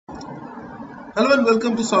Hello and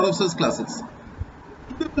welcome to Cutoffs classes.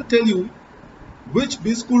 Today I will tell you which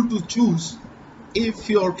B school to choose if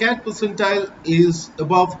your CAT percentile is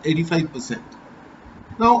above 85%.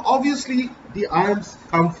 Now obviously the IIMs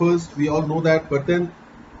come first, we all know that, but then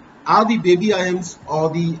are the baby IIMs or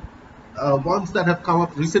the ones that have come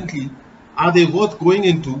up recently, are they worth going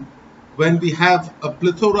into when we have a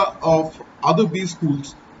plethora of other B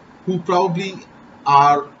schools who probably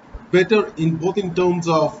are better in both in terms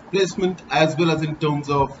of placement as well as in terms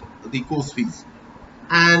of the course fees?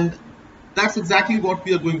 And that's exactly what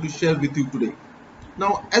we are going to share with you today.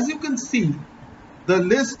 Now, as you can see, the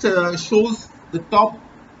list shows the top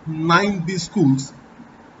 9 B schools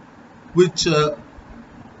which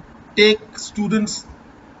take students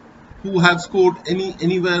who have scored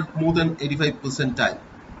anywhere more than 85 percentile,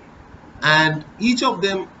 and each of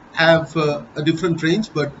them have a different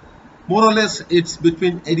range, but more or less it's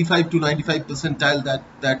between 85 to 95 percentile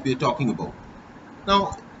that we're talking about.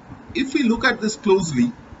 Now if we look at this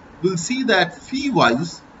closely, we'll see that fee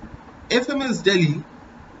wise FMS Delhi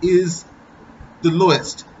is the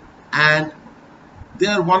lowest and they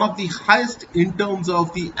are one of the highest in terms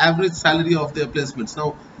of the average salary of their placements.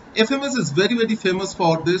 Now FMS is very famous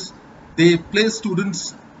for this. They place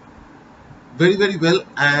students very well,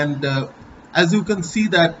 and as you can see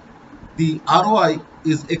that the ROI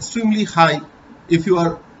is extremely high if you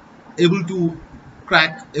are able to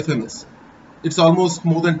crack FMS. It's almost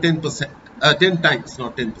more than 10%, 10 times,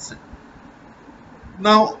 not 10%.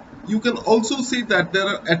 Now you can also see that there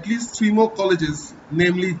are at least 3 more colleges,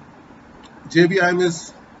 namely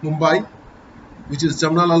JBIMS Mumbai, which is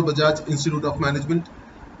Jamnalal Bajaj Institute of Management,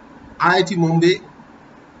 IIT Mumbai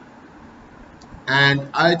and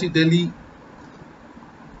IIT Delhi,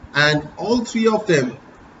 and all 3 of them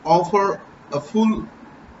offer a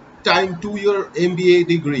full-time 2-year MBA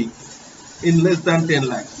degree in less than 10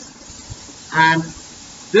 lakhs, and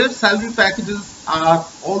their salary packages are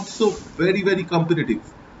also very competitive,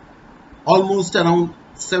 almost around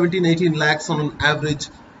 17-18 lakhs on an average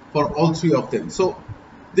for all 3 of them. So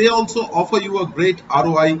they also offer you a great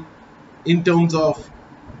ROI in terms of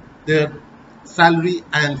their salary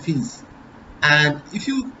and fees. And if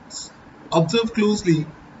you observe closely,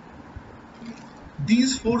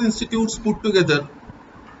 these 4 institutes put together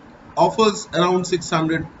offers around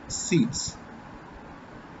 600 seats,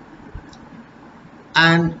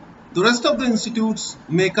 and the rest of the institutes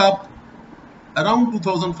make up around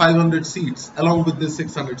 2,500 seats along with this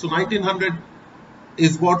 600. So 1,900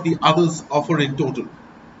 is what the others offer in total.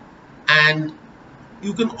 And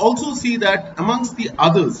you can also see that amongst the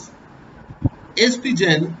others, SP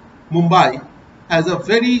Jain Mumbai has a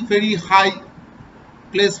very high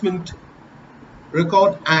placement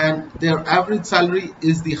record, and their average salary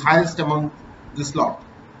is the highest among this lot,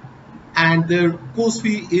 and their course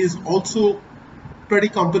fee is also pretty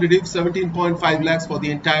competitive, 17.5 lakhs for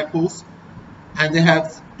the entire course, and they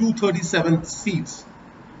have 237 seats.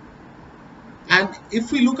 And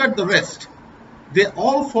if we look at the rest, they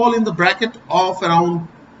all fall in the bracket of around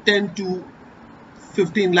 10 to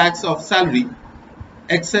 15 lakhs of salary,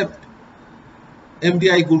 except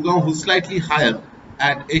MDI Gurgaon, who's slightly higher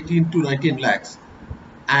at 18 to 19 lakhs,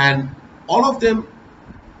 and all of them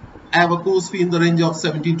have a course fee in the range of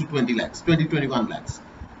 17 to 20 lakhs, 21 lakhs.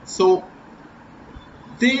 So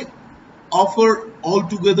they offer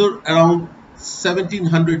altogether around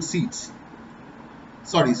 1700 seats,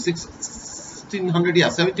 sorry, 1600, yeah,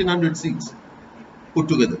 1700 seats put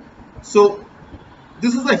together. So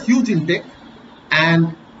this is a huge intake,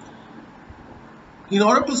 and in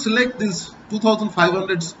order to select these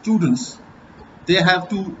 2,500 students, they have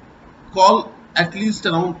to call at least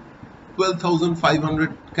around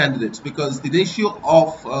 12,500 candidates, because the ratio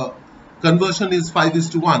of conversion is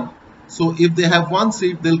 5:1. So if they have 1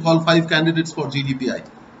 seat, they'll call 5 candidates for GDPI.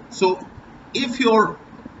 So if your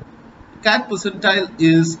CAT percentile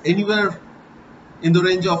is anywhere in the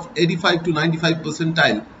range of 85 to 95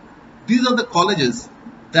 percentile, these are the colleges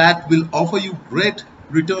that will offer you great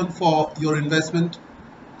return for your investment,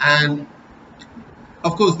 and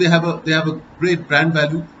of course they have a great brand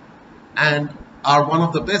value and are one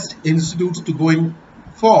of the best institutes to go in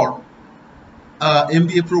for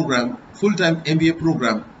MBA program, full-time MBA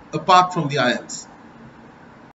program, apart from the IIMs.